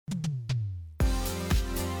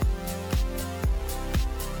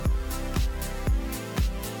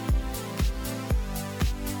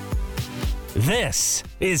This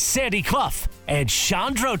is Sandy Clough and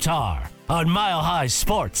Sean Drotar on Mile High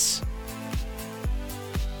Sports.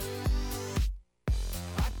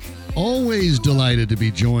 Always delighted to be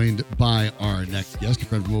joined by our next guest, a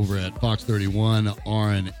friend from over at Fox 31,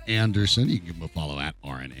 Arran Andersen. You can give him a follow at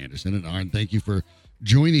Arran Andersen. And Arran, thank you for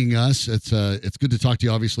joining us. It's good to talk to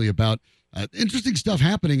you, obviously, about interesting stuff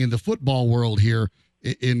happening in the football world here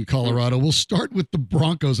in Colorado. We'll start with the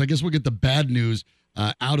Broncos. I guess we'll get the bad news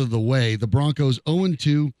out of the way. The Broncos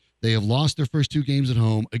 0-2. They have lost their first two games at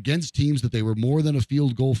home against teams that they were more than a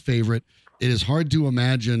field goal favorite. It is hard to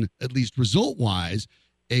imagine, at least result-wise,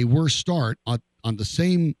 a worse start. On the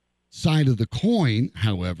same side of the coin,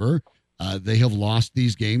 however, they have lost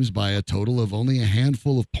these games by a total of only a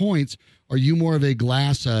handful of points. Are you more of a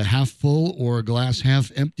glass half full or a glass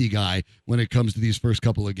half empty guy when it comes to these first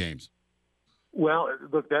couple of games? Well,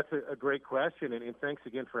 look, that's a great question, and thanks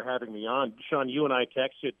again for having me on. Sean, you and I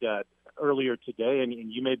texted earlier today, and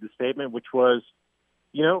you made the statement, which was,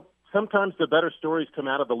 sometimes the better stories come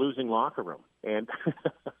out of the losing locker room. And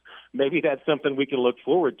maybe that's something we can look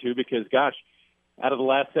forward to because, gosh, out of the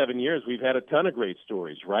last 7 years, we've had a ton of great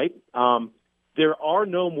stories, right? There are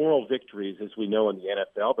no moral victories, as we know in the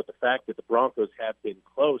NFL, but the fact that the Broncos have been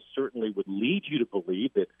close certainly would lead you to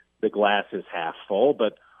believe that the glass is half full.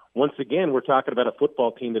 But once again, we're talking about a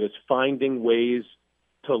football team that is finding ways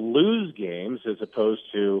to lose games as opposed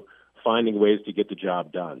to finding ways to get the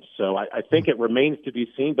job done. So I think it remains to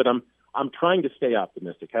be seen, but I'm trying to stay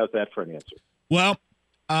optimistic. How's that for an answer? Well,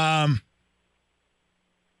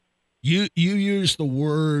 you used the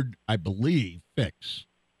word, I believe, fix.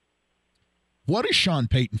 What is Sean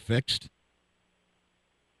Payton fixed?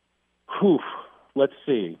 Let's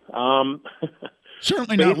see.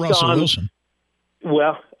 Certainly not Russell Wilson.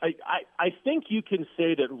 Well, I think you can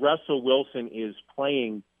say that Russell Wilson is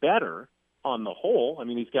playing better on the whole. I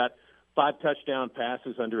mean, he's got 5 touchdown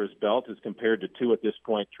passes under his belt as compared to 2 at this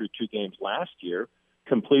point through 2 games last year.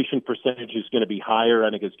 Completion percentage is going to be higher.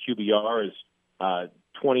 I think his QBR is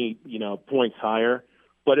 20 points higher.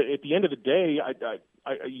 But at the end of the day,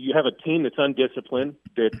 you have a team that's undisciplined,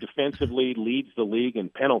 that defensively leads the league in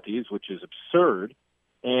penalties, which is absurd,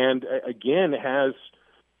 and again has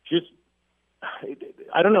just –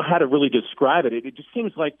 I don't know how to really describe it. It just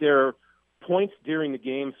seems like there are points during the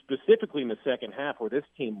game, specifically in the second half, where this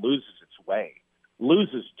team loses its way,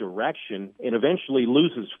 loses direction, and eventually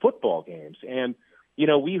loses football games. And,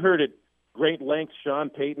 we heard at great length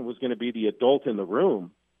Sean Payton was going to be the adult in the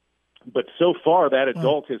room, but so far that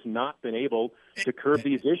adult has not been able to curb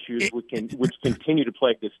these issues which continue to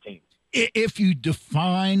plague this team. If you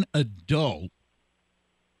define adult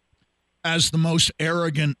as the most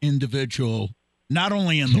arrogant individual, not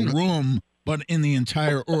only in the room, but in the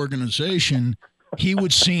entire organization, he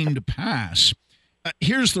would seem to pass.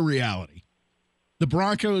 Here's the reality. The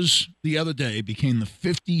Broncos the other day became the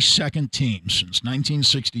 52nd team since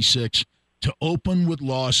 1966 to open with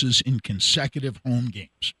losses in consecutive home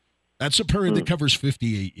games. That's a period that covers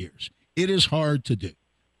 58 years. It is hard to do.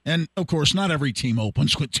 And, of course, not every team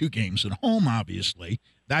opens with 2 games at home, obviously.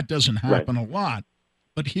 That doesn't happen a lot.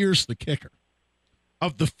 But here's the kicker.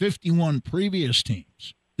 Of the 51 previous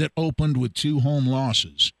teams that opened with 2 home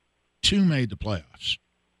losses, 2 made the playoffs.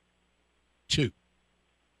 2.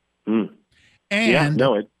 And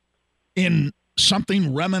in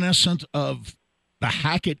something reminiscent of the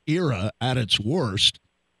Hackett era at its worst,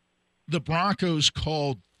 the Broncos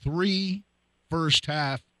called 3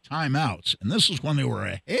 first-half timeouts, and this is when they were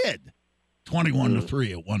ahead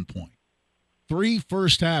 21-3 at one point. 3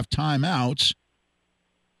 first-half timeouts,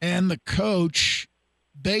 and the coach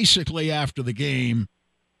basically after the game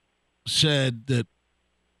said that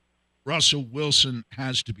Russell Wilson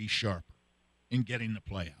has to be sharper in getting the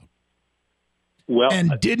play out.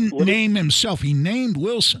 And didn't name himself. He named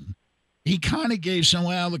Wilson. He kind of gave some,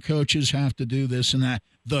 the coaches have to do this and that.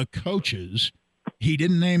 The coaches, he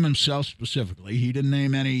didn't name himself specifically. He didn't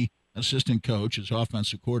name any assistant coach, his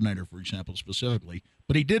offensive coordinator, for example, specifically.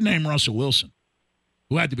 But he did name Russell Wilson,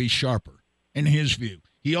 who had to be sharper in his view.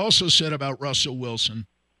 He also said about Russell Wilson,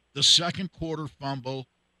 the second quarter fumble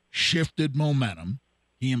shifted momentum.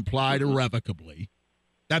 He implied irrevocably.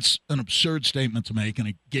 That's an absurd statement to make in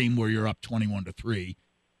a game where you're up 21-3.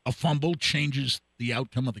 A fumble changes the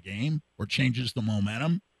outcome of the game or changes the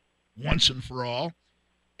momentum once and for all.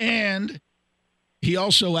 And he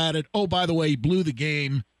also added, by the way, he blew the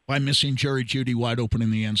game by missing Jerry Jeudy wide open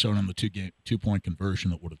in the end zone on the 2-point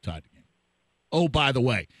conversion that would have tied the game. Oh, by the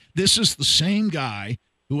way, this is the same guy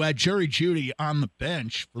who had Jerry Jeudy on the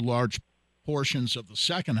bench for large portions of the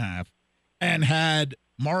second half and had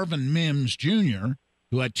Marvin Mims Jr.,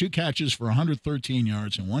 who had 2 catches for 113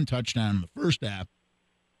 yards and 1 touchdown in the first half,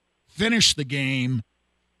 finished the game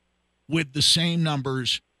with the same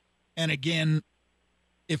numbers. And again,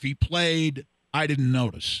 if he played, I didn't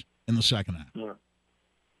notice in the second half.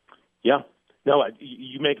 Yeah. No,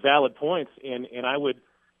 you make valid points, and I would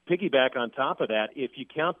piggyback on top of that. If you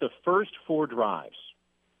count the first 4 drives,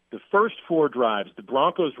 the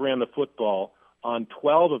Broncos ran the football on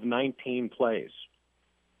 12 of 19 plays.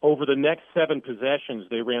 Over the next 7 possessions,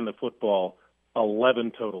 they ran the football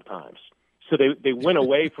 11 total times. So they went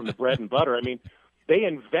away from the bread and butter. I mean, they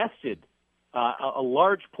invested a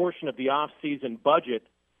large portion of the offseason budget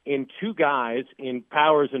in 2 guys, in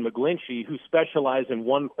Powers and McGlinchey, who specialize in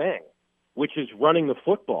one thing, which is running the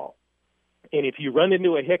football. And if you run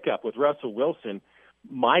into a hiccup with Russell Wilson,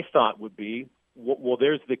 my thought would be, well,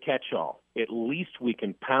 there's the catch-all. At least we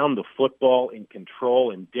can pound the football and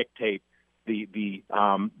control and dictate the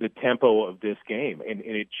tempo of this game. And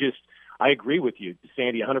it just, I agree with you,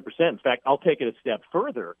 Sandy, 100%. In fact, I'll take it a step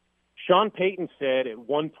further. Sean Payton said at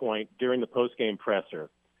one point during the post-game presser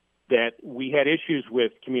that we had issues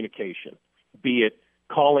with communication, be it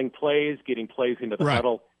calling plays, getting plays into the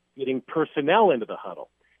huddle, getting personnel into the huddle.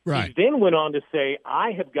 Right. He then went on to say,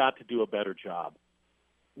 I have got to do a better job.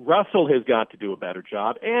 Russell has got to do a better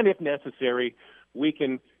job. And if necessary, we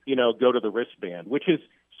can, go to the wristband, which is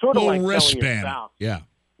sort of like telling your spouse. Yeah.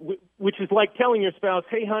 Which is like telling your spouse,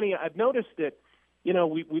 hey, honey, I've noticed that,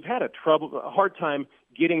 we've had a hard time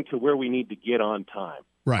getting to where we need to get on time.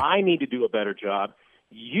 Right. I need to do a better job.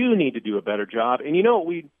 You need to do a better job. And what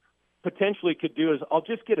we potentially could do is I'll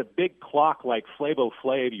just get a big clock like Flavo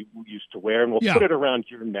Flav you used to wear, and we'll put it around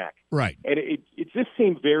your neck. Right. And it just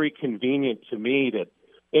seemed very convenient to me that,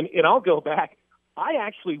 and I'll go back. I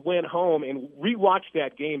actually went home and rewatched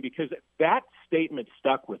that game because that statement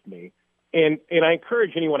stuck with me. And I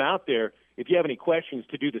encourage anyone out there, if you have any questions,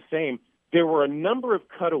 to do the same. There were a number of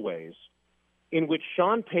cutaways in which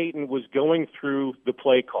Sean Payton was going through the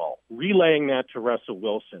play call, relaying that to Russell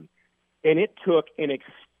Wilson. And it took an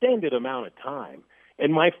extended amount of time.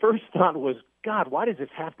 And my first thought was, God, why does this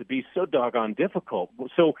have to be so doggone difficult?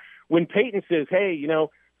 So when Payton says, hey,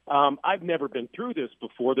 I've never been through this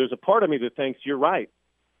before, there's a part of me that thinks you're right.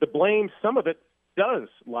 The blame, some of it does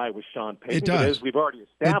lie with Sean Payton. It does. As we've already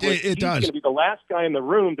established, he's going to be the last guy in the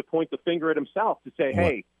room to point the finger at himself to say,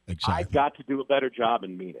 hey, I've got to do a better job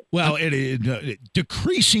and mean it. Well,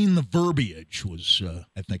 decreasing the verbiage was,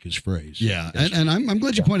 I think, his phrase. Yeah, and I'm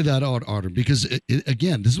glad you pointed that out, Arden, because,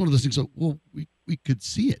 again, this is one of those things, we could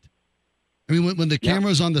see it. I mean, when the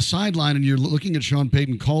camera's on the sideline and you're looking at Sean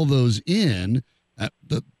Payton call those in,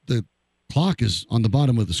 the clock is on the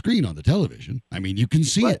bottom of the screen on the television. I mean, you can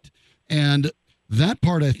see it. And that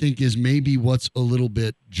part, I think, is maybe what's a little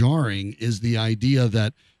bit jarring, is the idea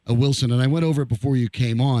that Wilson, and I went over it before you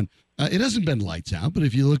came on, it hasn't been lights out, but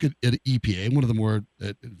if you look at EPA, one of the more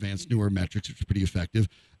advanced, newer metrics, which is pretty effective,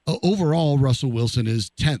 overall, Russell Wilson is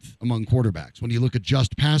 10th among quarterbacks. When you look at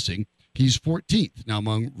just passing, he's 14th. Now,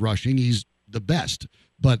 among rushing, he's the best,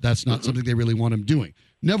 but that's not something they really want him doing.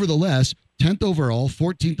 Nevertheless, 10th overall,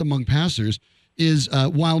 14th among passers is,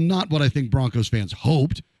 while not what I think Broncos fans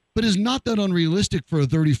hoped, but is not that unrealistic for a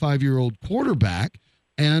 35-year-old quarterback.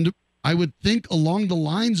 And I would think along the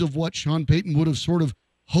lines of what Sean Payton would have sort of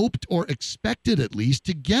hoped or expected, at least,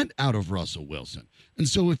 to get out of Russell Wilson. And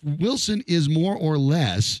so if Wilson is more or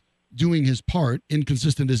less doing his part,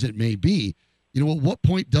 inconsistent as it may be, at what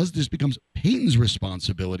point does this become Payton's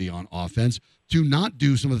responsibility on offense to not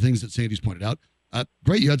do some of the things that Sandy's pointed out?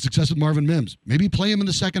 Great, you had success with Marvin Mims. Maybe play him in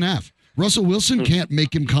the second half. Russell Wilson can't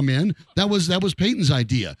make him come in. That was Payton's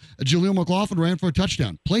idea. Jaleel McLaughlin ran for a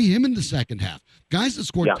touchdown. Play him in the second half. Guys that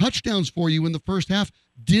scored touchdowns for you in the first half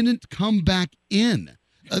didn't come back in.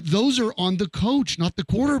 Those are on the coach, not the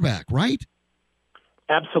quarterback, right?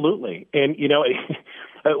 Absolutely. And,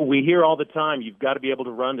 we hear all the time, you've got to be able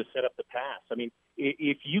to run to set up the pass. I mean,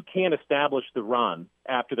 if you can't establish the run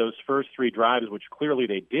after those first 3 drives, which clearly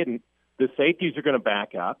they didn't, the safeties are going to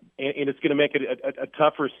back up, and it's going to make it a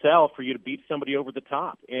tougher sell for you to beat somebody over the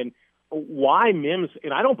top. And why Mims,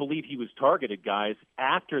 and I don't believe he was targeted, guys,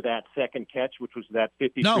 after that second catch, which was that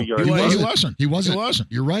 53-yard. No, he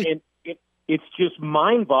wasn't. You're right. And it's just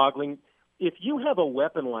mind-boggling. If you have a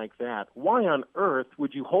weapon like that, why on earth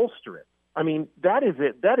would you holster it? I mean, that is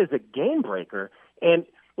a game breaker. And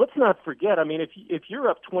let's not forget, I mean, if you're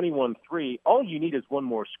up 21-3, all you need is one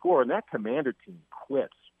more score, and that Commander team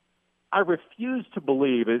quits. I refuse to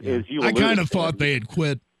believe, as you alluded, I kind of thought they had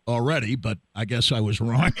quit already, but I guess I was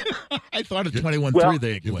wrong. I thought at 21-3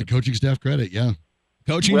 they had quit. Give the coaching staff credit, yeah.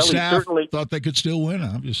 Coaching staff thought they could still win,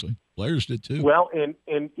 obviously. Players did too. Well, and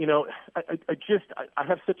I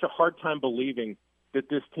have such a hard time believing that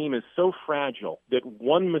this team is so fragile that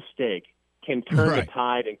one mistake can turn the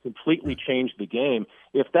tide and completely change the game.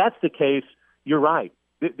 If that's the case, you're right.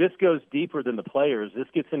 This goes deeper than the players. This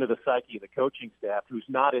gets into the psyche of the coaching staff, who's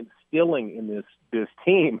not instilling in this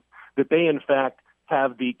team that they, in fact,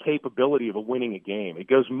 have the capability of winning a game. It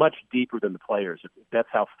goes much deeper than the players. That's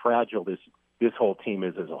how fragile this whole team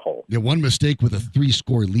is as a whole. Yeah, one mistake with a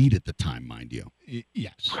 3-score lead at the time, mind you.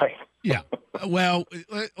 Yes. Right. Yeah. Well,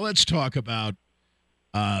 let's talk about,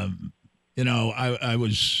 I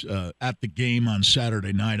was at the game on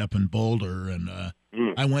Saturday night up in Boulder, and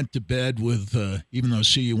I went to bed with, even though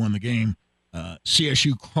CU won the game,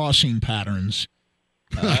 CSU crossing patterns.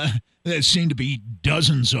 There seemed to be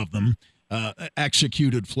dozens of them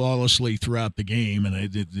executed flawlessly throughout the game, and I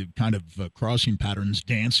did the kind of crossing patterns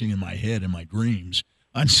dancing in my head in my dreams.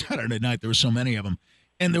 On Saturday night, there were so many of them.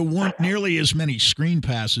 And there weren't nearly as many screen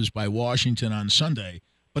passes by Washington on Sunday,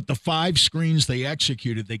 but the 5 screens they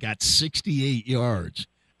executed, they got 68 yards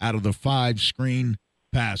out of the 5 screen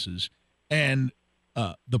passes. And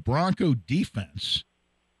the Bronco defense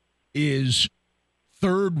is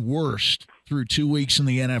 3rd worst through 2 weeks in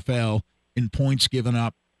the NFL in points given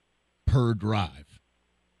up per drive.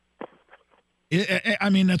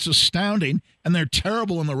 That's astounding. And they're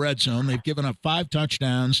terrible in the red zone. They've given up 5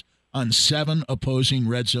 touchdowns on 7 opposing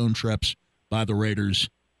red zone trips by the Raiders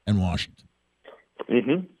and Washington.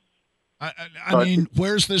 Mm-hmm. I mean,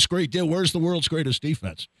 where's this great deal? Where's the world's greatest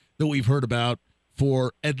defense that we've heard about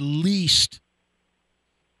for at least,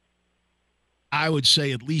 I would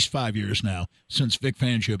say, at least 5 years now, since Vic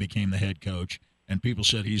Fangio became the head coach, and people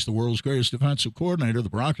said he's the world's greatest defensive coordinator. The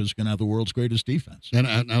Broncos are going to have the world's greatest defense. And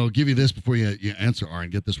I'll give you this before you answer, Arran.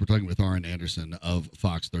 Get this. We're talking with Arran Andersen of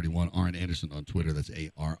Fox 31. Arran Andersen on Twitter. That's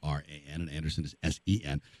ARRAN, and Andersen is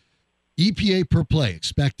SEN. EPA per play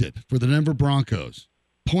expected for the Denver Broncos,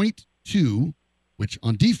 0.2, which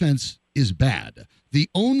on defense is bad. The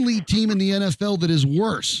only team in the NFL that is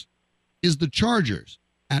worse is the Chargers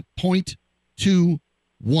at 0.21.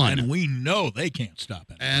 And we know they can't stop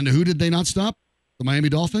it. And who did they not stop? The Miami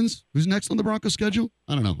Dolphins? Who's next on the Broncos schedule?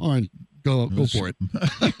 I don't know. All right, go for it.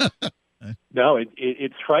 No,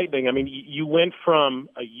 it's frightening. I mean, you went from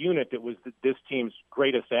a unit that was this team's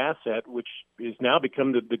greatest asset, which is now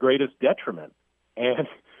become the greatest detriment. And,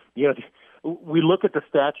 we look at the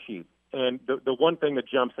stat sheet, and the one thing that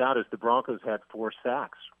jumps out is the Broncos had 4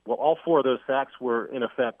 sacks. Well, all 4 of those sacks were, in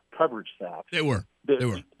effect, coverage sacks. They were.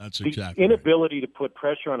 That's exactly the inability to put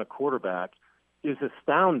pressure on a quarterback is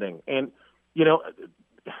astounding. And,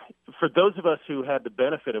 for those of us who had the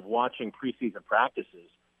benefit of watching preseason practices,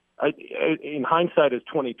 in hindsight as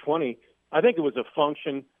 2020, I think it was a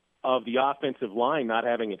function of the offensive line not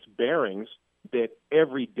having its bearings, that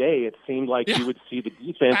every day it seemed like you would see the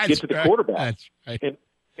defense get to the quarterback. That's right.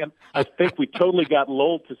 And I think we totally got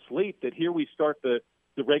lulled to sleep that here we start the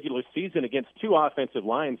regular season against 2 offensive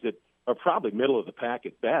lines that are probably middle of the pack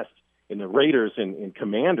at best in the Raiders and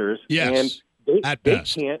Commanders. Yes, and at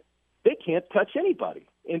best. They can't touch anybody.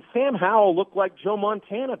 And Sam Howell looked like Joe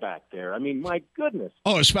Montana back there. I mean, my goodness.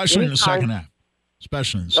 Oh, especially in the second half.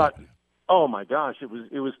 Oh my gosh, it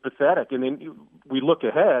was pathetic. And then we look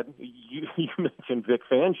ahead. You mentioned Vic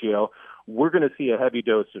Fangio. We're going to see a heavy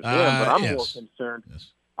dose of him, but I'm more concerned. Yes.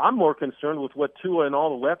 I'm more concerned with what Tua and all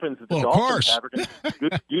the weapons that the Dolphins have are going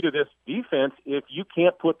to do to this defense if you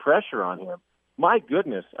can't put pressure on him. My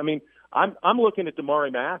goodness. I mean, I'm looking at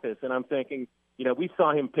Damari Mathis, and I'm thinking, we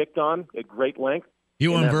saw him picked on at great length. He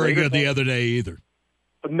wasn't very good the other day either.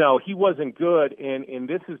 No, he wasn't good, and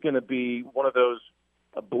this is going to be one of those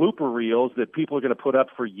blooper reels that people are going to put up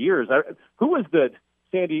for years. Who was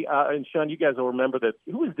Sandy and Sean, you guys will remember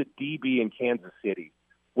who was the DB in Kansas City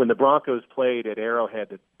when the Broncos played at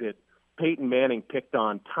Arrowhead that Peyton Manning picked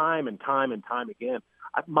on time and time and time again?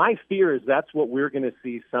 My fear is that's what we're going to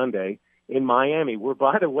see Sunday in Miami, where,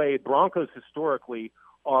 by the way, Broncos historically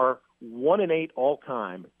are 1-8 all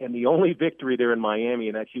time, and the only victory there in Miami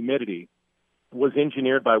in that humidity was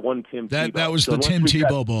engineered by one Tim Tebow. That was the Tim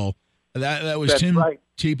Tebow Bowl. That was Tim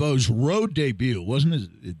Tebow's road debut. Wasn't his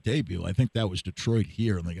debut? I think that was Detroit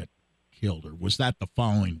here, and they got killed. Or was that the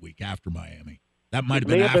following week after Miami? That might have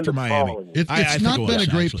been after Miami. It's not been a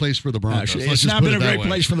great place for the Broncos. It's not been a great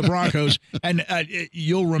place for the Broncos. And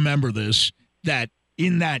you'll remember this, that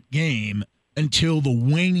in that game, until the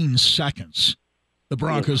waning seconds, the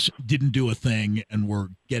Broncos didn't do a thing and were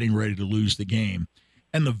getting ready to lose the game.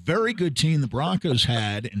 And the very good team the Broncos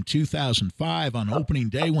had in 2005 on opening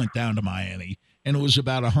day went down to Miami, and it was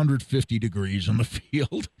about 150 degrees on the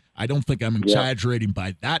field I don't think I'm exaggerating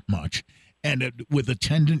by that much. And with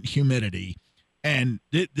attendant humidity. And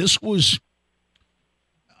this was,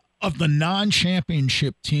 of the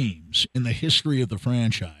non-championship teams in the history of the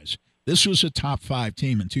franchise, this was a top 5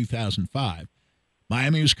 team in 2005.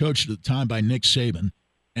 Miami was coached at the time by Nick Saban,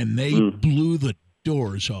 and they blew the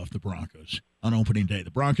doors off the Broncos on opening day. The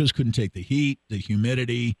Broncos couldn't take the heat, the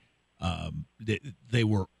humidity. They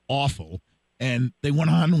were awful, and they went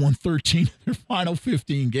on and won 13 of their final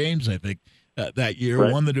 15 games, I think, that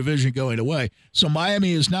year, won the division going away. So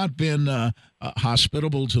Miami has not been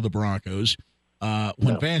hospitable to the Broncos.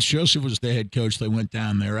 When Vance Joseph was the head coach, they went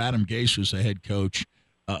down there. Adam Gase was the head coach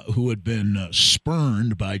who had been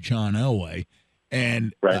spurned by John Elway.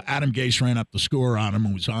 And Adam Gase ran up the score on him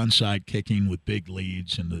and was onside kicking with big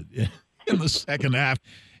leads in the second half.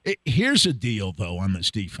 Here's a deal, though, on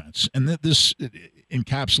this defense, and this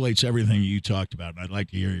encapsulates everything you talked about, and I'd like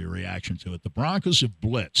to hear your reaction to it. The Broncos have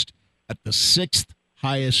blitzed at the 6th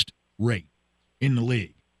highest rate in the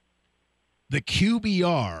league. The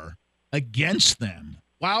QBR against them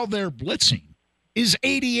while they're blitzing is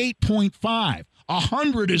 88.5.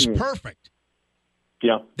 100 is perfect.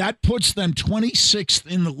 Yeah. That puts them 26th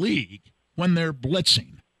in the league when they're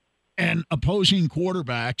blitzing. And opposing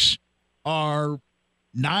quarterbacks are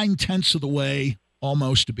 9/10 of the way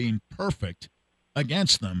almost to being perfect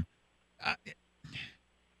against them.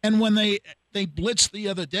 And when they blitzed the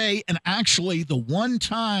other day, and actually the one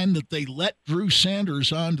time that they let Drew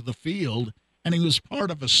Sanders onto the field and he was part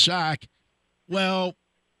of a sack, well,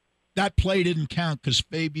 that play didn't count because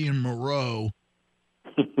Fabian Moreau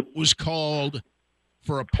was called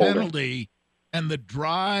for a penalty, and the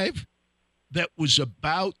drive that was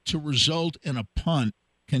about to result in a punt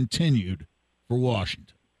continued for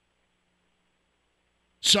Washington.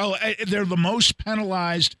 So they're the most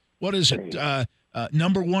penalized, what is it,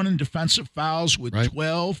 number 1 in defensive fouls with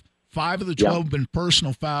 12. 5 of the 12 have been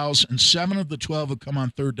personal fouls, and 7 of the 12 have come on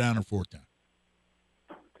 3rd down or 4th down.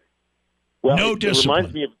 Well, no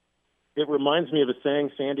discipline. It reminds me of a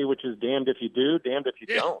saying, Sandy, which is damned if you do, damned if you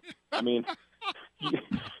don't. I mean,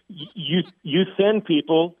 you send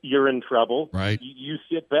people, you're in trouble. Right. You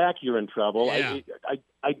sit back, you're in trouble. Yeah.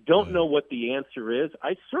 I don't know what the answer is.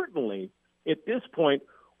 I certainly, at this point,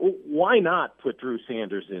 why not put Drew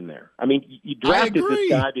Sanders in there? I mean, you drafted this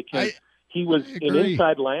guy because he was an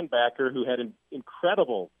inside linebacker who had an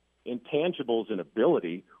incredible intangibles and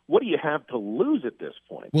ability. What do you have to lose at this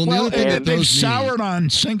point? Well, they've soured on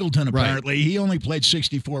Singleton, apparently. Right. He only played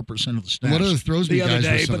 64% of the snaps what throws the me other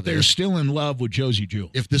guys day, but they're still in love with Josie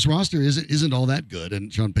Jewell. If this roster isn't all that good,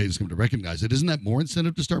 and Sean Payton's come to recognize it, isn't that more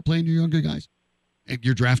incentive to start playing your younger guys? And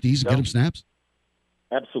your draftees and get them snaps?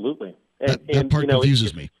 Absolutely. That part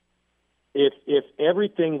confuses me. If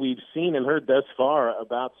everything we've seen and heard thus far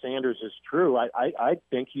about Sanders is true, I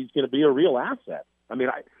think he's going to be a real asset. I mean,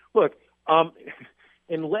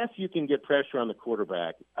 unless you can get pressure on the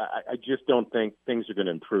quarterback, I just don't think things are going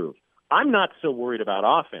to improve. I'm not so worried about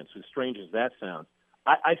offense, as strange as that sounds.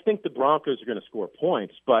 I think the Broncos are going to score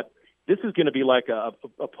points, but this is going to be like a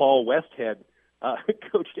Paul Westhead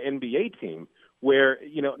coached NBA team where,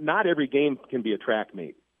 not every game can be a track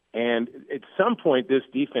meet. And at some point, this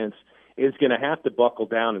defense is going to have to buckle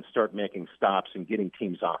down and start making stops and getting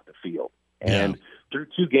teams off the field. And through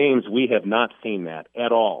 2 games, we have not seen that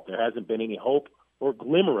at all. There hasn't been any hope or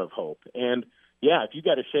glimmer of hope. And, if you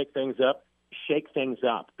got to shake things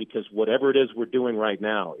up, because whatever it is we're doing right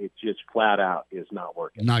now, it just flat out is not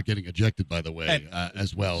working. Not getting ejected, by the way,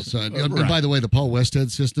 as well. So, and by the way, the Paul Westhead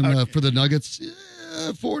system for the Nuggets,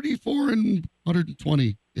 44 and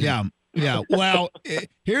 120. Yeah. Well,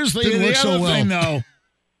 here's the other thing, though.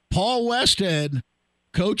 Paul Westhead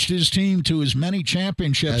coached his team to as many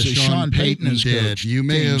championships as Sean Payton has coached. You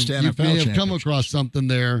may have come across something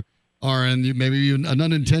there, Arran, maybe even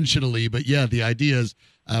unintentionally, but the idea is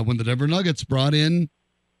when the Denver Nuggets brought in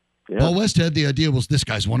Paul Westhead, the idea was this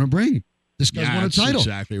guy's won a ring. This guy's won a title. That's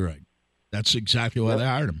exactly right. That's exactly why they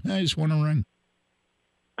hired him. He just won a ring.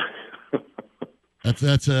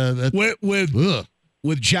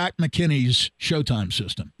 With Jack McKinney's Showtime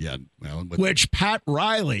system. Yeah, which Pat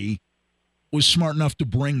Riley was smart enough to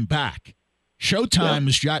bring back. Showtime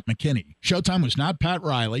was Jack McKinney. Showtime was not Pat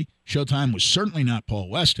Riley. Showtime was certainly not Paul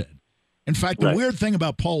Westhead. In fact, the weird thing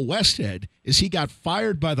about Paul Westhead is he got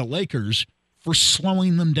fired by the Lakers for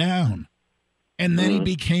slowing them down. And then he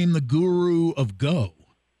became the guru of go.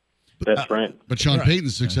 That's right. But Sean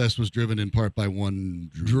Payton's success was driven in part by one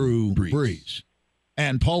Drew Brees.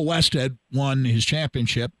 And Paul Westhead won his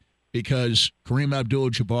championship because Kareem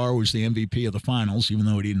Abdul-Jabbar was the MVP of the finals, even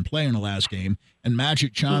though he didn't play in the last game. And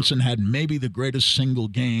Magic Johnson had maybe the greatest single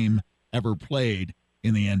game ever played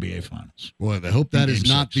in the NBA Finals. Boy, I hope that is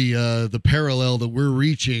Game not 6. the parallel that we're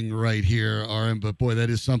reaching right here, Aaron. But boy, that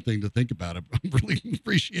is something to think about. I really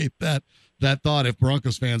appreciate that thought. If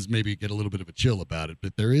Broncos fans maybe get a little bit of a chill about it,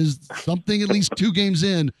 but there is something at least 2 games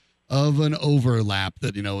in of an overlap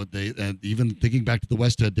that and even thinking back to the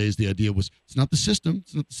Westhead days, the idea was it's not the system.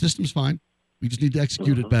 The system's fine. We just need to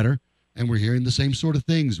execute it better. And we're hearing the same sort of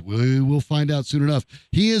things. We will find out soon enough.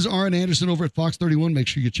 He is Arran Andersen over at Fox 31. Make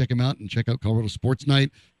sure you check him out and check out Colorado Sports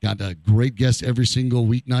Night. Got great guests every single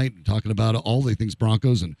weeknight talking about all the things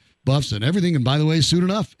Broncos and Buffs and everything. And by the way, soon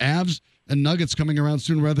enough, Avs and Nuggets coming around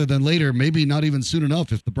sooner rather than later. Maybe not even soon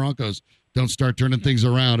enough if the Broncos don't start turning things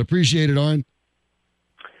around. Appreciate it, Arran.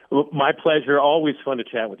 Well, my pleasure. Always fun to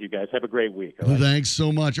chat with you guys. Have a great week. Right? Thanks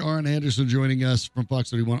so much. Arran Andersen joining us from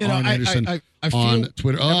Fox 31. Arran Andersen I feel on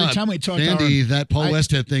Twitter. Every time we talk Sandy, to Arran, that Paul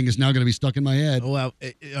Westhead thing is now going to be stuck in my head. Well,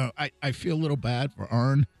 I feel a little bad for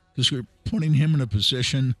Arran because we're putting him in a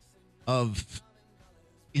position of,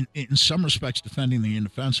 in some respects, defending the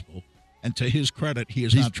indefensible. And to his credit,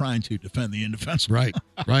 he's not trying to defend the indefensible.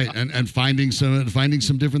 Right, and finding some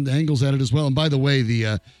different angles at it as well. And by the way,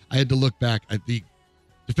 I had to look back at the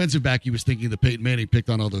defensive back he was thinking that Peyton Manning picked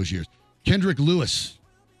on all those years. Kendrick Lewis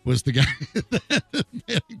was the guy that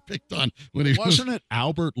Manning picked on when he wasn't it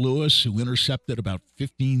Albert Lewis who intercepted about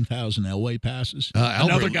 15,000 Elway passes?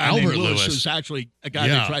 Another guy Albert named Lewis was actually a guy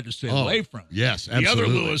they tried to stay away from. Yes, absolutely. The other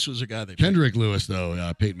Lewis was a guy they Kendrick Lewis,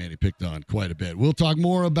 though, Peyton Manning picked on quite a bit. We'll talk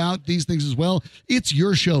more about these things as well. It's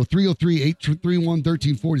your show.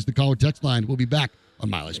 303-831-1340 is the caller text line. We'll be back on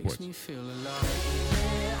Mile High Sports.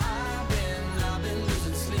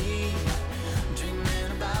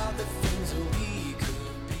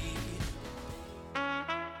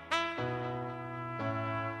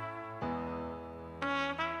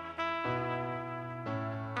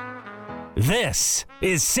 This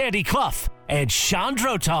is Sandy Clough and Sean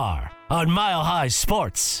Drotar on Mile High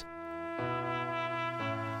Sports.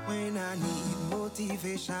 When I need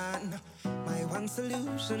motivation, my one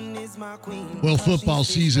solution is my queen. Well, football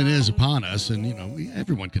season is upon us, and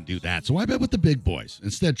everyone can do that. So I bet with the big boys.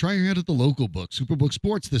 Instead, try your hand at the local book, Superbook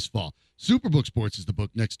Sports, this fall. Superbook Sports is the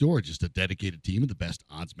book next door, just a dedicated team of the best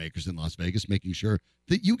odds makers in Las Vegas, making sure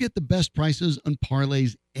that you get the best prices on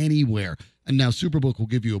parlays anywhere. And now Superbook will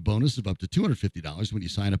give you a bonus of up to $250 when you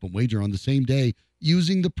sign up and wager on the same day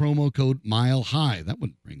using the promo code MILEHIGH. That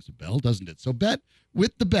one rings a bell, doesn't it? So bet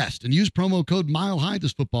with the best and use promo code MILEHIGH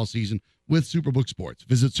this football season with Superbook Sports.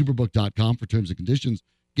 Visit superbook.com for terms and conditions.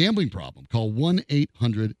 Gambling problem? Call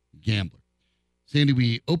 1-800-GAMBLER. Sandy,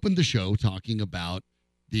 we opened the show talking about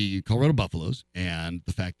the Colorado Buffaloes and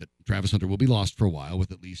the fact that Travis Hunter will be lost for a while,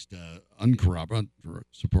 with at least uncorroborated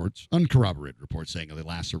reports saying a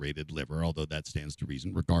lacerated liver, although that stands to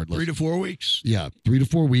reason regardless. 3 to 4 weeks. Yeah, 3 to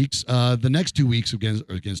 4 weeks. The next 2 weeks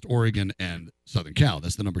against Oregon and Southern Cal.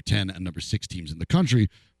 That's the number 10 and number 6 teams in the country,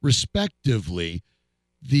 respectively.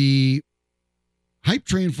 The hype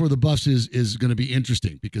train for the Buffs is going to be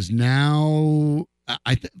interesting because now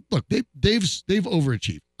look, they've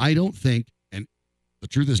overachieved. I don't think. The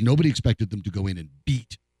truth is, nobody expected them to go in and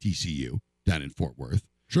beat TCU down in Fort Worth.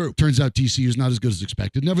 True. Turns out TCU is not as good as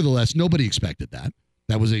expected. Nevertheless, nobody expected that.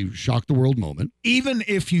 That was a shock-the-world moment. Even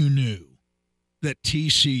if you knew that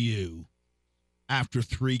TCU, after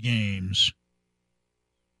 3 games,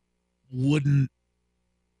 wouldn't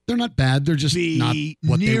They're not bad. They're just not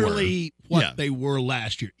what nearly they were. what they were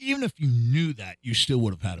last year. Even if you knew that, you still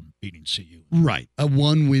would have had them beating CU. Right. A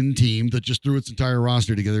one-win team that just threw its entire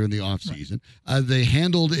roster together in the offseason. Right. They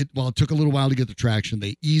handled it, while it took a little while to get the traction,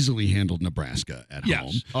 they easily handled Nebraska at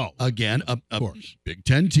home. Oh, again, a Big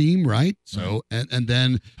Ten team, right? So, and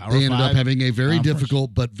then Power they ended up 5 having a very conference.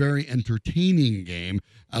 difficult but very entertaining game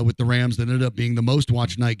with the Rams that ended up being the most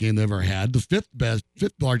watched night game they ever had, the fifth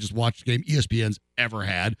largest watched game ESPN's ever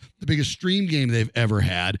had, the biggest stream game they've ever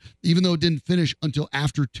had, even though it didn't finish until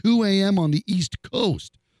after 2 a.m. on the East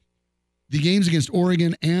Coast. The games against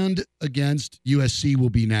Oregon and against USC will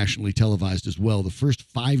be nationally televised as well. The first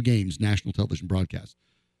 5 games, national television broadcast.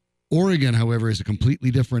 Oregon, however, is a completely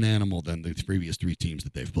different animal than the previous 3 teams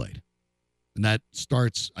that they've played. And that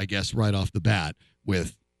starts, I guess, right off the bat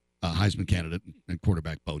with Heisman candidate and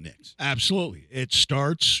quarterback Bo Nix. Absolutely. It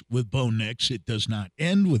starts with Bo Nix. It does not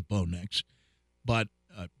end with Bo Nix. But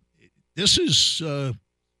this is the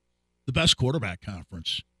best quarterback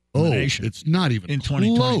conference in the nation. It's not even in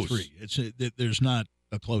close. 2023. There's not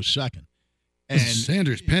a close second. And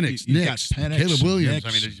Sanders, Penix, Nix, Caleb Williams.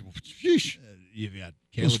 Nix, sheesh. You've got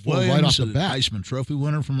Those Caleb four Williams, right off the the bat. Heisman Trophy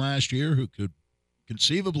winner from last year, who could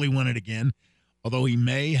conceivably win it again, although he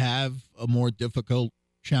may have a more difficult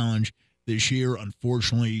challenge this year.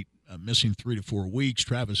 Unfortunately, missing 3 to 4 weeks.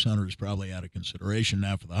 Travis Hunter is probably out of consideration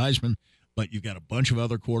now for the Heisman, but you've got a bunch of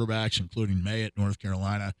other quarterbacks, including May at North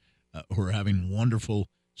Carolina, who are having wonderful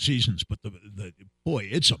seasons. But boy,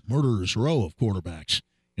 it's a murderer's row of quarterbacks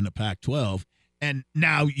in the Pac-12, and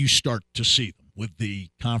now you start to see them with the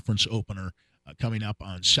conference opener coming up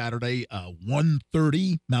on Saturday,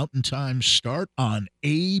 1:30 Mountain Time start on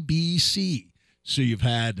ABC. So you've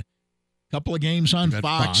had a couple of games on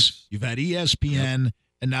Fox, you've had ESPN,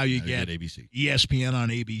 and now you get ABC. ESPN on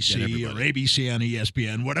ABC or ABC on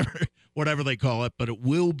ESPN, whatever they call it. But it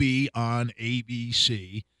will be on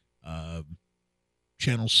ABC,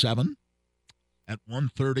 Channel 7 at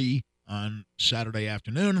 1:30 on Saturday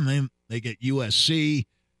afternoon, and then they get USC,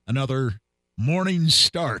 another morning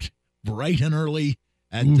start, bright and early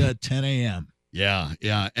at 10 a.m. Yeah.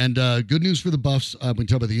 And good news for the Buffs. When we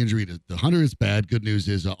talk about the injury to Hunter, is bad. Good news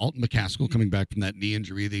is Alton McCaskill coming back from that knee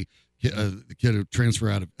injury. The kid who transfer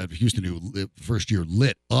out of Houston who the first year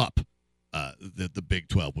lit up the Big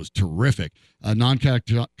 12 was terrific.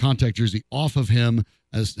 Non-contact jersey off of him,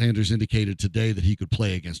 as Sanders indicated today that he could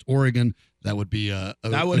play against Oregon. That would be a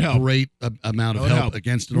great amount of help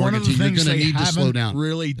against an Oregon team. You're going to need to slow down.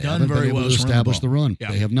 Really done very well to establish the run.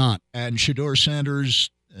 Yeah. They have not. And Shedeur Sanders,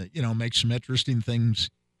 makes some interesting things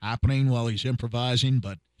happening while he's improvising,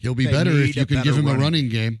 but he'll be better if you can give him a running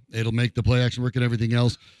game. It'll make the play action work and everything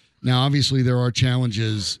else. Now, obviously, there are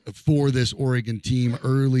challenges for this Oregon team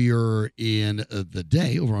earlier in the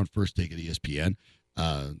day over on First Take at ESPN.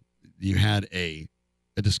 You had a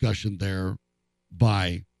discussion there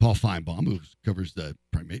by Paul Feinbaum, who covers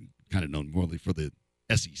kind of known more for the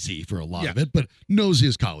SEC for a lot of it, but knows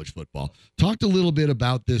his college football. Talked a little bit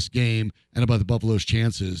about this game and about the Buffalo's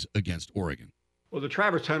chances against Oregon. Well, the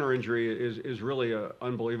Travis Hunter injury is really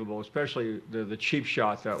unbelievable, especially the cheap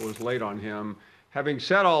shot that was laid on him. Having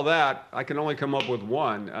said all that, I can only come up with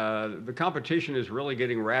one. The competition is really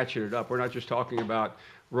getting ratcheted up. We're not just talking about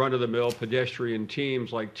run-of-the-mill pedestrian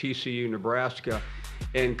teams like TCU, Nebraska,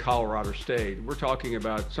 and Colorado State. We're talking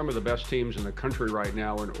about some of the best teams in the country right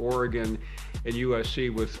now in Oregon and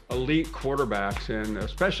USC with elite quarterbacks, and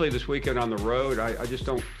especially this weekend on the road. I just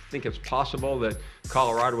don't think it's possible that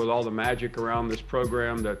Colorado, with all the magic around this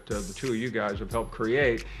program that the two of you guys have helped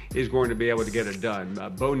create, is going to be able to get it done.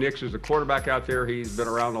 Bo Nix is the quarterback out there. He's been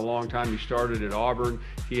around a long time. He started at Auburn.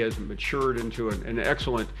 He has matured into an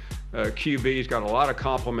excellent QB. He's got a lot of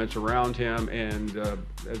compliments around him, and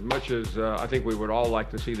as much as I think we would all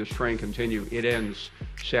like to see this train continue, it ends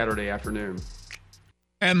Saturday afternoon.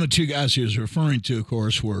 And the two guys he was referring to, of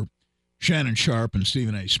course, were Shannon Sharp and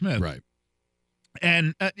Stephen A. Smith. Right.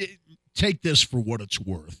 And take this for what it's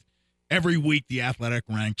worth. Every week, The Athletic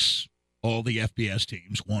ranks all the FBS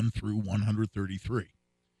teams 1 through 133.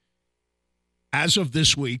 As of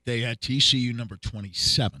this week, they had TCU number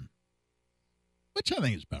 27. Which I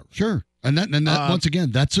think is about right. Sure. And that once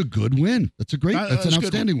again, that's a good win. That's an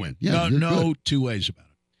outstanding win. Yeah, no two ways about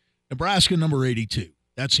it. Nebraska number 82.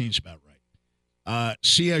 That seems about right.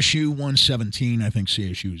 CSU 117. I think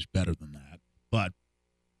CSU is better than that. But,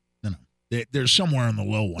 they're somewhere in the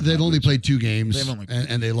low one. They've only played 2 games,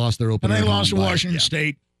 and they lost their opener. And they lost to Washington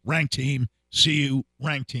State, ranked team. CU,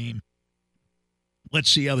 ranked team. Let's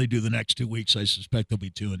see how they do the next 2 weeks. I suspect they'll be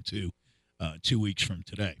 2-2 2 weeks from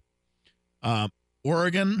today.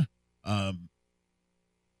 Oregon,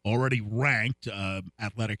 already ranked.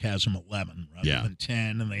 Athletic has them 11 rather than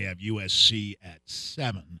 10, and they have USC at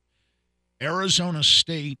 7. Arizona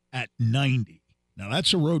State at 90. Now,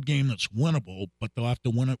 that's a road game that's winnable, but they'll have to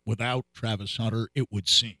win it without Travis Hunter, it would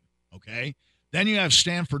seem. Okay? Then you have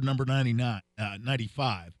Stanford number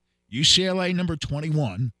 95. UCLA number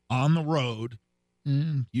 21 on the road.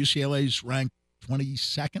 UCLA's ranked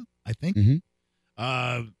 22nd, I think.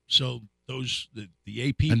 Mm-hmm. So those the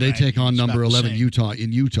AP, and they take on number 11 Utah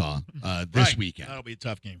in Utah this weekend. That'll be a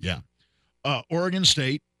tough game. Yeah. Oregon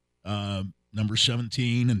State number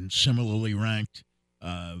 17 and similarly ranked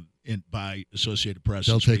by Associated Press.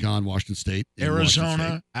 They'll take on Washington State.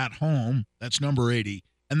 Arizona at home. That's number 80,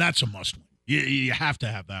 and that's a must win. You have to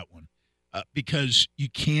have that one because you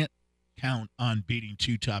can't count on beating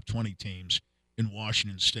 2 top 20 teams in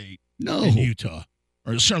Washington State and Utah,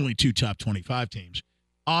 or certainly 2 top 25 teams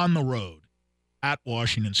on the road at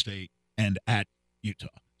Washington State and at Utah.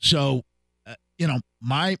 So,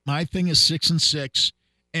 my thing is 6-6,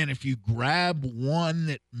 and if you grab one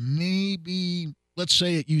that maybe, let's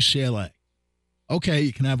say at UCLA, okay,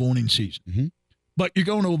 you can have a winning season, mm-hmm. but you're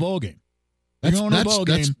going to a bowl game. That's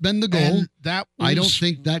been the goal. I don't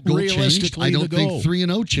think that goal changed. I don't think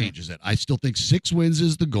 3-0 changes it. I still think 6 wins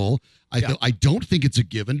is the goal. I don't think it's a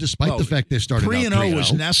given, despite the fact they started 3-0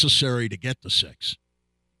 was necessary to get to 6.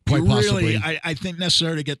 Of quite possibly. I think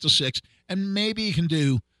necessary to get to 6, and maybe you can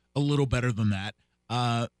do a little better than that.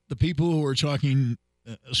 The people who are talking,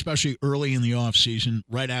 especially early in the offseason,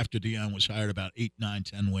 right after Deion was hired, about 8, 9,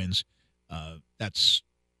 10 wins.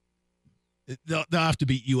 They'll have to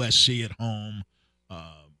beat USC at home.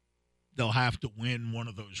 They'll have to win one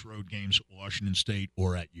of those road games at Washington State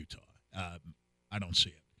or at Utah. I don't see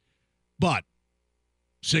it. But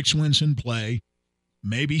 6 wins in play,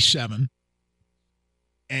 maybe 7.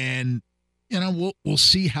 And, we'll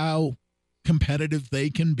see how competitive they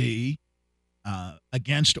can be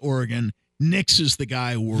against Oregon. Nix is the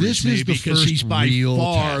guy who worries me because he's by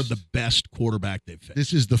far the best quarterback they've faced.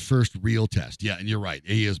 This is the first real test. Yeah, and you're right.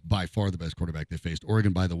 He is by far the best quarterback they faced.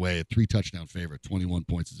 Oregon, by the way, a 3-touchdown favorite, 21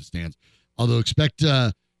 points as it stands. Although expect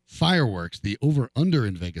fireworks. The over-under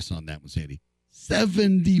in Vegas on that one, Sandy,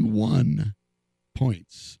 71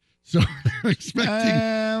 points. So they're expecting.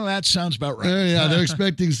 That sounds about right. They're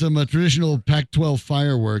expecting some traditional Pac-12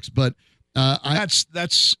 fireworks, but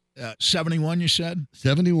that's 71. You said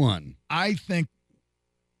 71. I think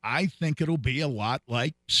it'll be a lot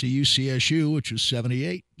like CU-CSU, which is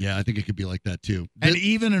 78. Yeah, I think it could be like that too. And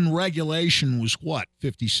even in regulation was what,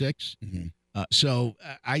 56. Mm-hmm. So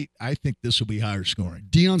I think this will be higher scoring.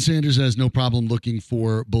 Deion Sanders has no problem looking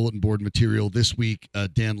for bulletin board material this week.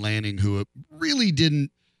 Dan Lanning, who really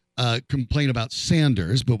didn't complain about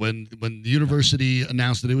Sanders, but when the university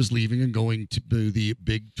announced that it was leaving and going to the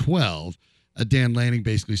Big 12, Dan Lanning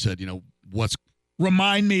basically said,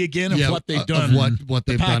 remind me again of what they've done. Of what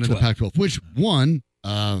they've done in the Pac-12, which one,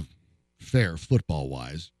 fair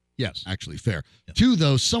football-wise. Yes. Actually fair. Yes. 2,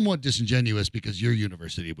 though, somewhat disingenuous because your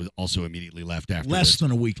university was also immediately left afterwards. Less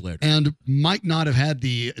than a week later. And might not have had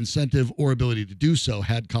the incentive or ability to do so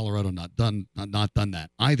had Colorado not done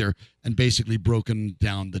that either and basically broken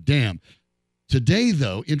down the dam. Today,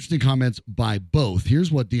 though, interesting comments by both.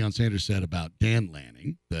 Here's what Deion Sanders said about Dan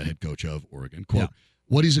Lanning, the head coach of Oregon. Quote,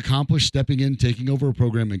 what he's accomplished stepping in, taking over a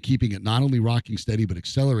program, and keeping it not only rocking steady but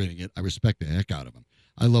accelerating it, I respect the heck out of him.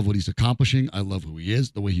 I love what he's accomplishing. I love who he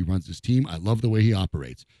is, the way he runs his team. I love the way he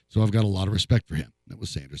operates. So I've got a lot of respect for him. That was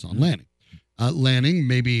Sanders on Lanning. Lanning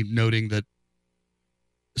maybe noting that,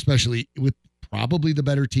 especially with probably the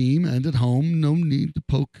better team and at home, no need to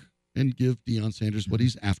poke and give Deion Sanders what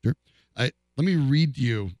he's after. Let me read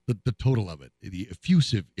you the total of it, the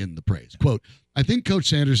effusive in the praise. Quote, I think Coach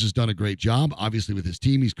Sanders has done a great job. Obviously, with his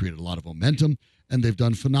team, he's created a lot of momentum, and they've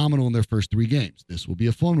done phenomenal in their first 3 games. This will be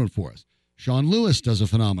a fun one for us. Sean Lewis does a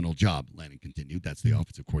phenomenal job, Lanning continued. That's the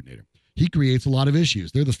offensive coordinator. He creates a lot of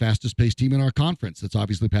issues. They're the fastest-paced team in our conference that's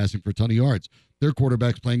obviously passing for a ton of yards. Their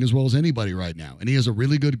quarterback's playing as well as anybody right now, and he has a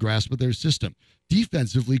really good grasp of their system.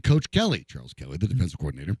 Defensively, Coach Kelly, Charles Kelly, the defensive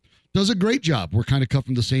coordinator, does a great job. We're kind of cut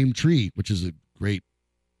from the same tree, which is a great –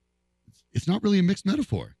 it's not really a mixed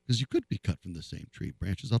metaphor because you could be cut from the same tree,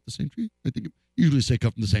 branches off the same tree. I think you usually say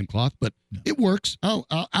cut from the same cloth, but it works. I'll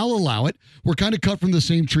allow it. We're kind of cut from the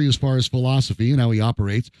same tree as far as philosophy and how he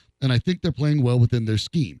operates, and I think they're playing well within their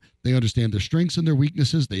scheme. They understand their strengths and their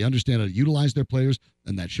weaknesses. They understand how to utilize their players,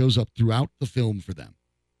 and that shows up throughout the film for them.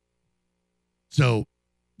 So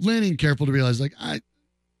Lanning careful to realize, I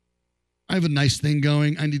have a nice thing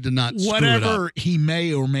going. I need to not screw it up. Whatever he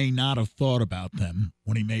may or may not have thought about them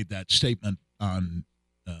when he made that statement on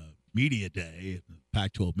Media Day,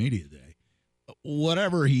 Pac-12 Media Day,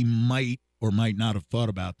 whatever he might or might not have thought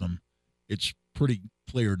about them, it's pretty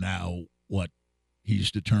clear now what he's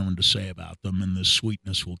determined to say about them, and the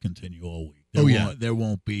sweetness will continue all week. There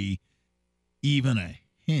won't be even a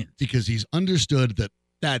hint. Because he's understood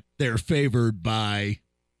that they're favored by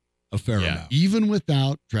a fair amount. Even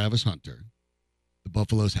without Travis Hunter, the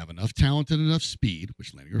Buffaloes have enough talent and enough speed,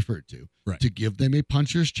 which Lanning referred to, to give them a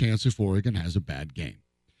puncher's chance if Oregon has a bad game.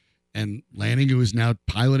 And Lanning, who is now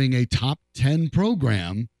piloting a top 10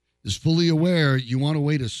 program, is fully aware you want a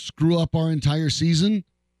way to screw up our entire season?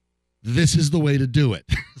 This is the way to do it.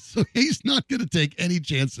 So he's not going to take any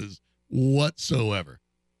chances whatsoever.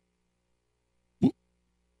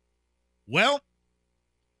 Well,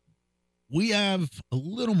 we have a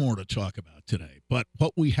little more to talk about today, but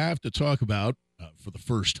what we have to talk about for the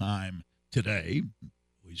first time today,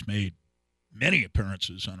 he's made many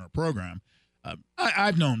appearances on our program.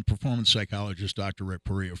 I've known performance psychologist Dr. Rick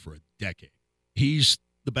Perea for a decade. He's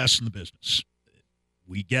the best in the business.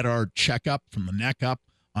 We get our checkup from the neck up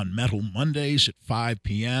on Metal Mondays at 5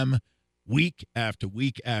 p.m., week after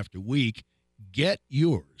week after week. Get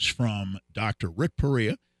yours from Dr. Rick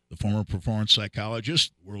Perea, the former performance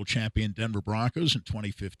psychologist, world champion Denver Broncos in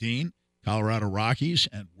 2015, Colorado Rockies,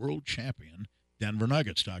 and world champion Denver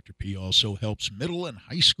Nuggets. Dr. P also helps middle and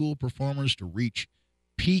high school performers to reach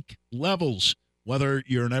peak levels Whether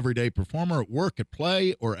you're an everyday performer at work, at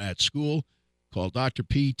play, or at school, call Dr.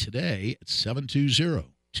 P today at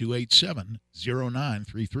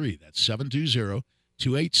 720-287-0933. That's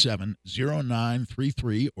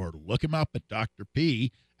 720-287-0933, or look him up at Dr.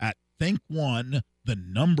 P at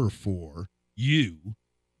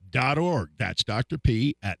think1,4u.org. That's Dr.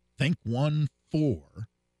 P at think1,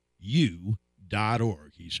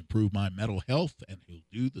 4u.org. He's improved my mental health, and he'll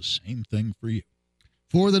do the same thing for you.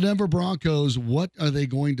 For the Denver Broncos, what are they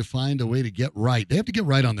going to find a way to get right? They have to get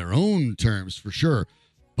right on their own terms, for sure.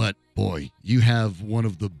 But, boy, you have one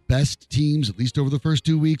of the best teams, at least over the first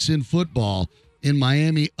 2 weeks in football, in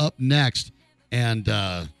Miami up next. And,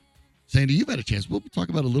 Sandy, you've had a chance. We'll talk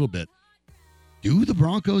about it a little bit. Do the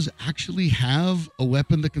Broncos actually have a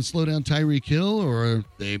weapon that can slow down Tyreek Hill, or are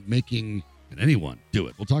they making anyone do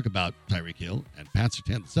it? We'll talk about Tyreek Hill and Pat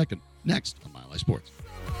Surtain II next on Mile High Sports.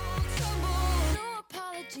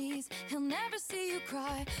 He'll never see you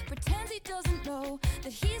cry. Pretends he doesn't know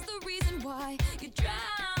that he's the reason why you're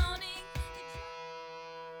drowning.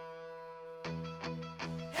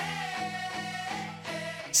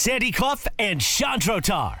 Sandy Clough and Sean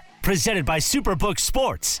Drotar, presented by Superbook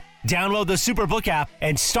Sports. Download the Superbook app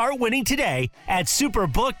and start winning today at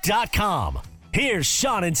superbook.com. Here's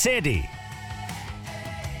Sean and Sandy.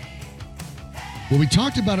 Well, we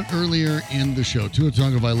talked about it earlier in the show. Tua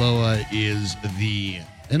Tagovailoa is the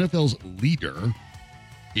NFL's leader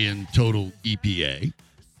in total EPA.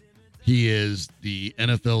 He is the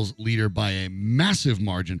NFL's leader by a massive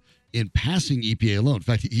margin in passing EPA alone. In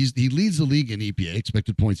fact, he leads the league in EPA,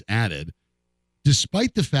 expected points added,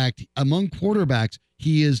 despite the fact among quarterbacks,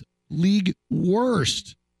 he is league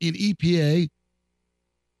worst in EPA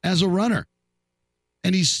as a runner.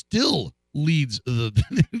 And he still leads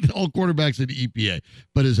all quarterbacks in EPA.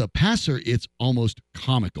 But as a passer, it's almost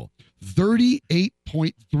comical.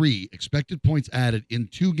 38.3 expected points added in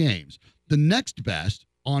 2 games. The next best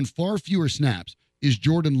on far fewer snaps is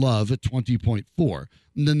Jordan Love at 20.4.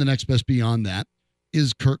 And then the next best beyond that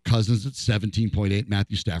is Kirk Cousins at 17.8,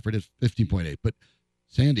 Matthew Stafford at 15.8. But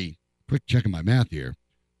Sandy, quick checking my math here,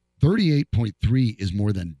 38.3 is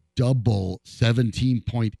more than double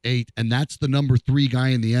 17.8, and that's the number 3 guy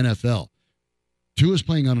in the NFL. Tua's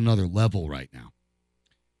playing on another level right now.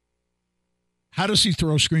 How does he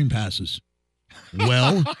throw screen passes?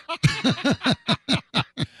 Well,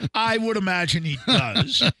 I would imagine he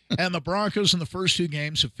does. And the Broncos in the first 2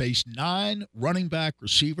 games have faced 9 running back,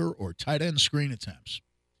 receiver, or tight end screen attempts.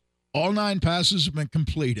 All 9 passes have been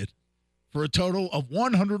completed for a total of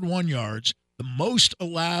 101 yards, the most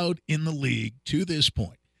allowed in the league to this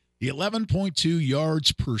point. The 11.2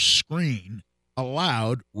 yards per screen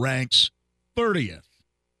allowed ranks 30th.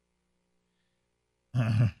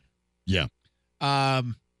 yeah.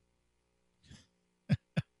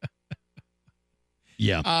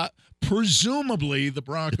 Yeah. Presumably, the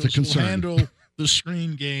Broncos will handle the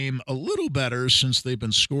screen game a little better since they've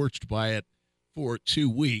been scorched by it for 2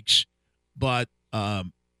 weeks. But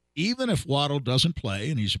even if Waddle doesn't play,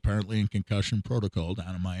 and he's apparently in concussion protocol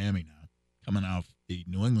down in Miami now, coming off the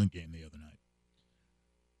New England game the other night,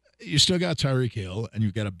 you still got Tyreek Hill, and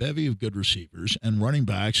you've got a bevy of good receivers and running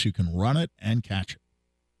backs who can run it and catch it.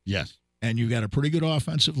 Yes. And you've got a pretty good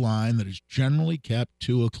offensive line that has generally kept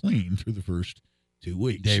Tua clean through the first 2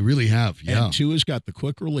 weeks. They really have, yeah. And Tua's got the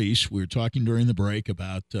quick release. We were talking during the break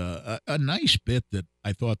about a nice bit that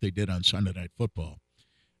I thought they did on Sunday Night Football,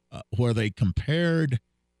 where they compared,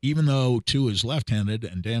 even though Tua's left-handed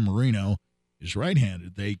and Dan Marino is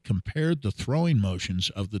right-handed, they compared the throwing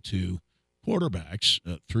motions of the 2 quarterbacks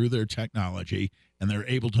through their technology, and they're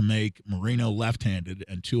able to make Marino left-handed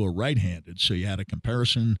and Tua right-handed. So you had a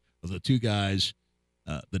comparison of the 2 guys,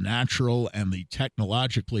 the natural and the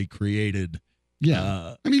technologically created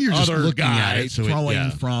I mean, you're just other looking guy at it, so throwing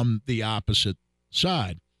from the opposite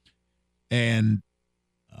side. And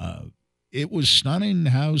it was stunning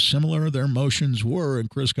how similar their motions were, and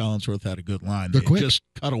Chris Collinsworth had a good line. They just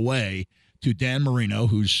cut away to Dan Marino,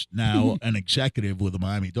 who's now an executive with the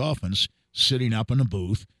Miami Dolphins, sitting up in a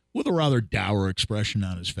booth with a rather dour expression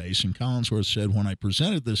on his face. And Collinsworth said, when I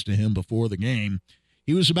presented this to him before the game,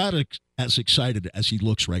 he was about as excited as he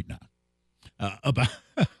looks right now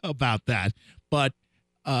about that. But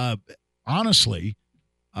honestly,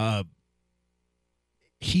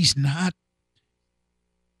 he's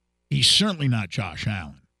certainly not Josh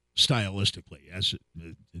Allen stylistically. As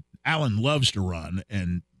Allen loves to run,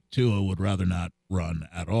 and Tua would rather not run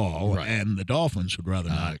at all, right. And the Dolphins would rather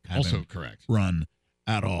not have him run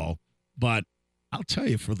at all. But I'll tell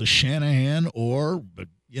you, for the Shanahan or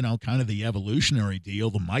kind of the evolutionary deal,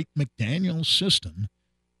 the Mike McDaniel system,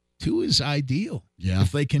 Tua is ideal. Yeah.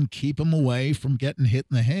 If they can keep him away from getting hit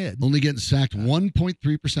in the head. Only getting sacked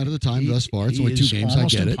 1.3% of the time thus far. It's only 2 games. I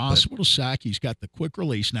get it. It's almost impossible to sack. He's got the quick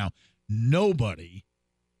release. Now, nobody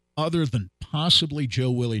other than possibly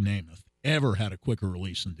Joe Willie Namath ever had a quicker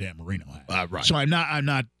release than Dan Marino had. Right. So I'm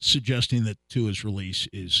not suggesting that Tua's release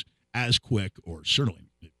is as quick or certainly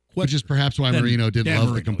quick. Which is perhaps why Marino didn't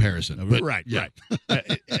love the comparison. But, right.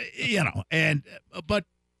 But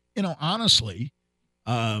honestly,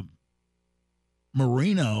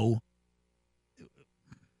 Marino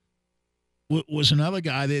was another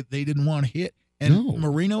guy that they didn't want to hit. And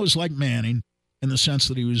Marino is like Manning in the sense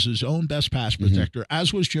that he was his own best pass protector,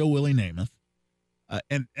 as was Joe Willie Namath.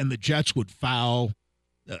 And the Jets would foul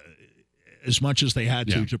as much as they had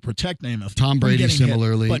to protect Namath. Tom Brady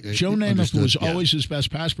similarly. But Joe Namath was always his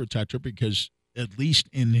best pass protector because at least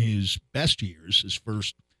in his best years, his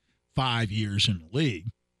first 5 years in the league,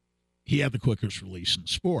 he had the quickest release in the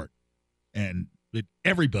sport. And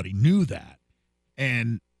everybody knew that.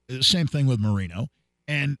 And the same thing with Marino.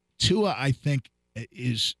 And Tua, I think,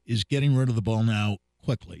 is getting rid of the ball now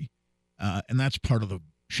quickly. And that's part of the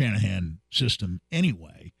Shanahan system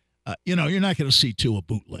anyway. You're not going to see Tua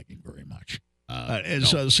bootlegging very much.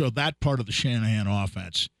 So that part of the Shanahan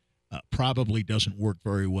offense probably doesn't work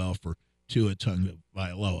very well for Tua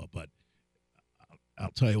Tagovailoa. But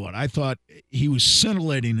I'll tell you what, I thought he was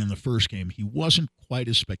scintillating in the first game. He wasn't quite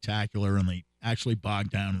as spectacular, and they actually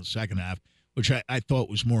bogged down in the second half, which I thought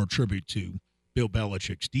was more a tribute to Bill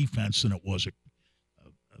Belichick's defense than it was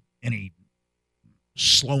any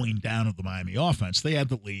slowing down of the Miami offense. They had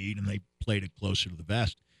the lead, and they played it closer to the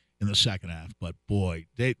vest in the second half. But, boy,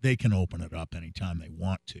 they can open it up anytime they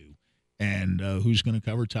want to. And who's going to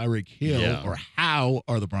cover Tyreek Hill, or how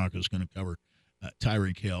are the Broncos going to cover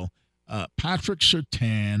Tyreek Hill? Patrick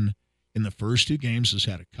Surtain in the first 2 games has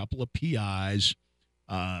had a couple of PIs.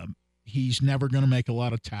 He's never going to make a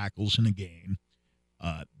lot of tackles in a game.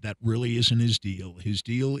 That really isn't his deal. His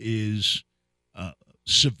deal is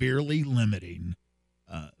severely limiting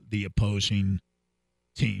the opposing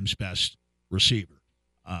team's best receiver.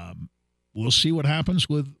 We'll see what happens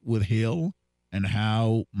with Hill and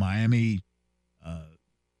how Miami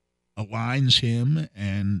aligns him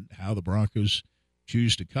and how the Broncos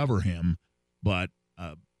choose to cover him. But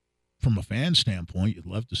from a fan standpoint, you'd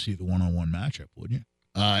love to see the one-on-one matchup, wouldn't you?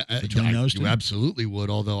 Between those two? You absolutely would,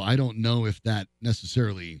 although I don't know if that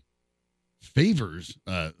necessarily favors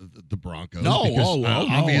the Broncos.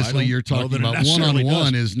 Obviously you're talking about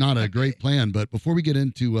one-on-one is not a great plan. But before we get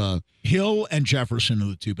into Hill and Jefferson are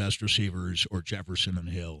the 2 best receivers, or Jefferson and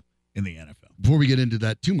Hill in the NFL. Before we get into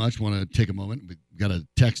that too much, want to take a moment. We got a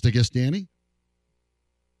text, I guess, Danny?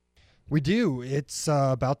 We do. It's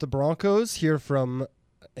about the Broncos, here from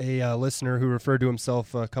a listener who referred to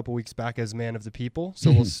himself a couple weeks back as man of the people.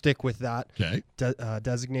 So we'll stick with that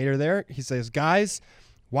designator there. He says, guys,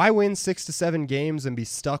 why win 6 to 7 games and be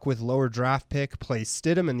stuck with lower draft pick, play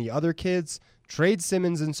Stidham and the other kids, trade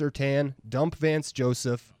Simmons and Surtain, dump Vance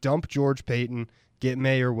Joseph, dump George Payton, get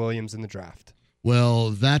Mayer Williams in the draft?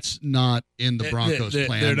 Well, that's not in the Broncos'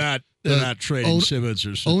 plan. They're not trading Simmons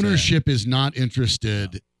or Surtain. Ownership is not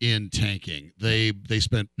interested in tanking. They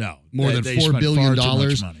spent more than $4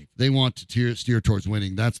 billion. They want to steer towards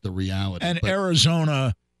winning. That's the reality. And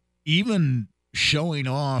Arizona, even showing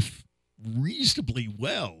off reasonably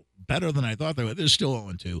well, better than I thought they would. They're still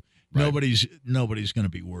 0-2. Right. Nobody's going to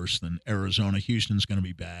be worse than Arizona. Houston's going to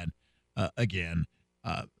be bad again.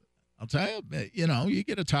 I'll tell you, you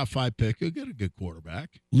get a top 5 pick, you'll get a good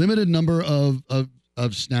quarterback. Limited number of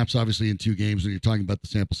snaps, obviously, in 2 games when you're talking about the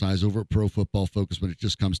sample size over at Pro Football Focus when it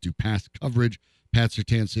just comes to pass coverage. Pat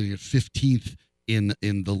Surtain sitting at 15th in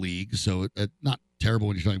the league, so not terrible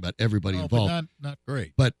when you're talking about everybody involved. Not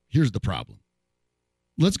great. But here's the problem.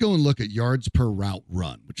 Let's go and look at yards per route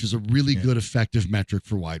run, which is a really good, effective metric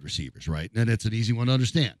for wide receivers, right? And it's an easy one to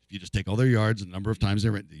understand. If you just take all their yards and the number of times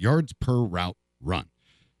they're yards per route run.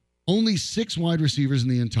 Only 6 wide receivers in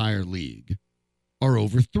the entire league are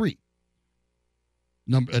over 3.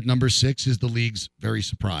 At number 6 is the league's very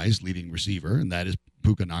surprised leading receiver, and that is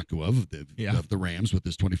Puka Nacua of the Rams with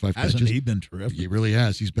his 25 catches. Hasn't he been terrific? He really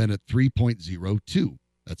has. He's been at 3.02.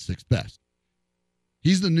 That's 6th best.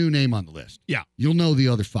 He's the new name on the list. Yeah. You'll know the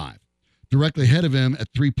other 5. Directly ahead of him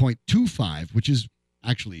at 3.25, which is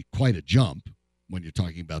actually quite a jump when you're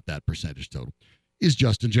talking about that percentage total, is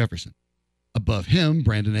Justin Jefferson. Above him,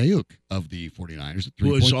 Brandon Ayuk of the 49ers at 3.37.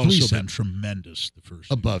 Who has also been tremendous the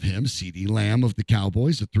first. Above him, CeeDee Lamb of the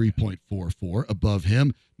Cowboys at 3.44. Above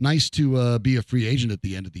him, nice to be a free agent at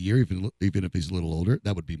the end of the year, even if he's a little older.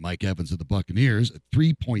 That would be Mike Evans of the Buccaneers at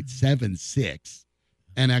 3.76.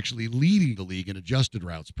 and actually leading the league in adjusted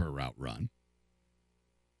routes per route run.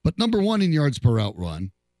 But number 1 in yards per route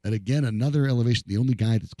run, and again, another elevation, the only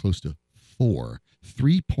guy that's close to 4,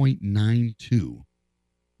 3.92,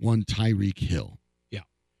 one Tyreek Hill. Yeah.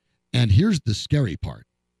 And here's the scary part.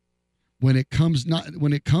 When it comes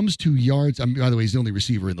to yards, by the way, he's the only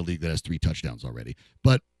receiver in the league that has 3 touchdowns already.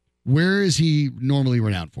 But where is he normally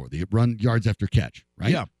renowned for? The run yards after catch,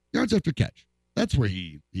 right? Yeah. Yards after catch. That's where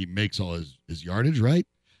he makes all his yardage, right?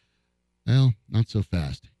 Well, not so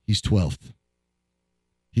fast. He's 12th.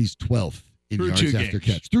 He's 12th in Through yards 2 after games.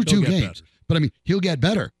 catch. Through He'll 2 get games. better. But, I mean, he'll get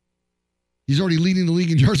better. He's already leading the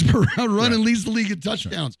league in yards per route run Right. and leads the league in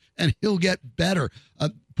touchdowns. Right. And he'll get better.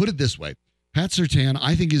 Put it this way. Pat Surtain,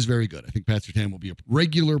 I think, is very good. I think Pat Surtain will be a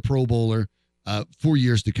regular Pro Bowler for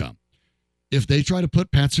years to come. If they try to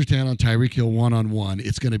put Pat Surtain on Tyreek Hill one-on-one,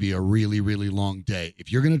 it's going to be a really, really long day.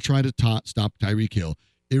 If you're going to try to stop Tyreek Hill,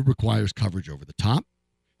 it requires coverage over the top.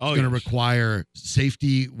 It's going to require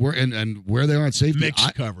safety and where they are at safety.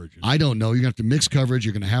 Mixed coverage. I don't know. You're going to have to mix coverage.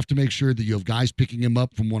 You're going to have to make sure that you have guys picking him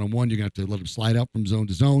up from one-on-one. You're going to have to let him slide out from zone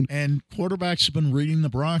to zone. And quarterbacks have been reading the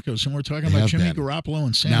Broncos, and we're talking about Jimmy Garoppolo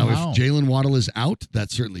and Sam Howell. Now, if Jalen Waddle is out, that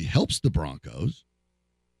certainly helps the Broncos.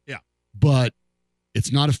 Yeah. But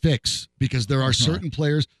it's not a fix because there are certain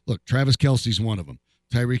players. Look, Travis Kelce's one of them.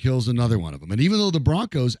 Tyreek Hill's another one of them. And even though the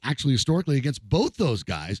Broncos actually historically against both those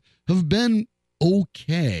guys have been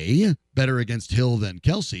okay, better against Hill than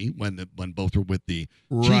Kelce when both were with the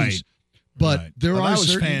Chiefs. But there are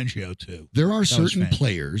certain Fangio too. There are certain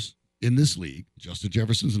players in this league. Justin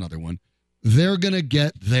Jefferson's another one. They're gonna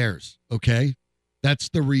get theirs. Okay, that's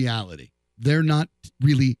the reality. They're not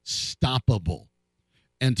really stoppable.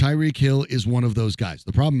 And Tyreek Hill is one of those guys.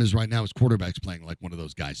 The problem is right now his quarterback's playing like one of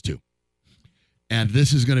those guys too. And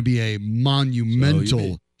this is going to be a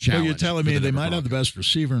monumental challenge. So you're telling me they might have the best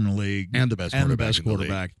receiver in the league and the best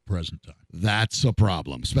quarterback at the present time. That's a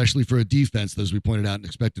problem, especially for a defense that, as we pointed out,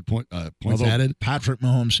 expected points added. Patrick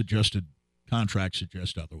Mahomes' suggested contract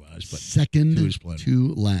suggests otherwise. But second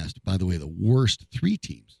to last. By the way, the worst 3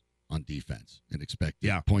 teams on defense in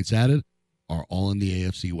expected points added are all in the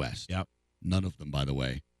AFC West. Yep. None of them, by the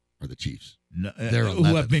way, are the Chiefs. No, they're 11th.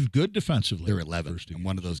 Who have been good defensively. They're 11th in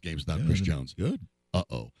one of those games without Chris Jones. Good.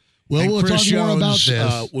 Uh-oh. Well, we'll talk more about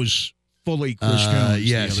this. Was fully Chris Jones.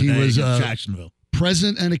 Yes, he was Jacksonville.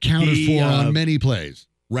 Present and accounted for on many plays.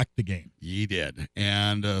 Wrecked the game. He did.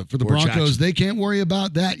 And for the Broncos, they can't worry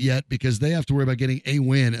about that yet because they have to worry about getting a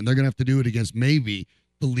win, and they're going to have to do it against maybe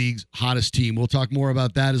the league's hottest team. We'll talk more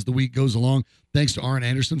about that as the week goes along. Thanks to Arran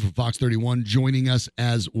Andersen from Fox 31 joining us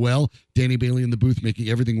as well. Danny Bailey in the booth making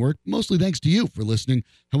everything work. Mostly thanks to you for listening,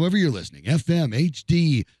 however you're listening. FM,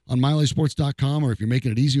 HD, on milehighsports.com, or if you're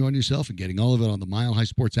making it easy on yourself and getting all of it on the Mile High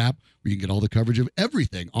Sports app, where you can get all the coverage of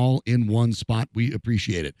everything all in one spot. We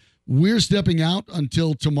appreciate it. We're stepping out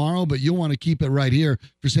until tomorrow, but you'll want to keep it right here.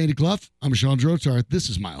 For Sandy Clough, I'm Sean Drotar. This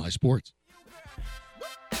is Mile High Sports.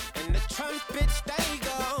 And the trumpets,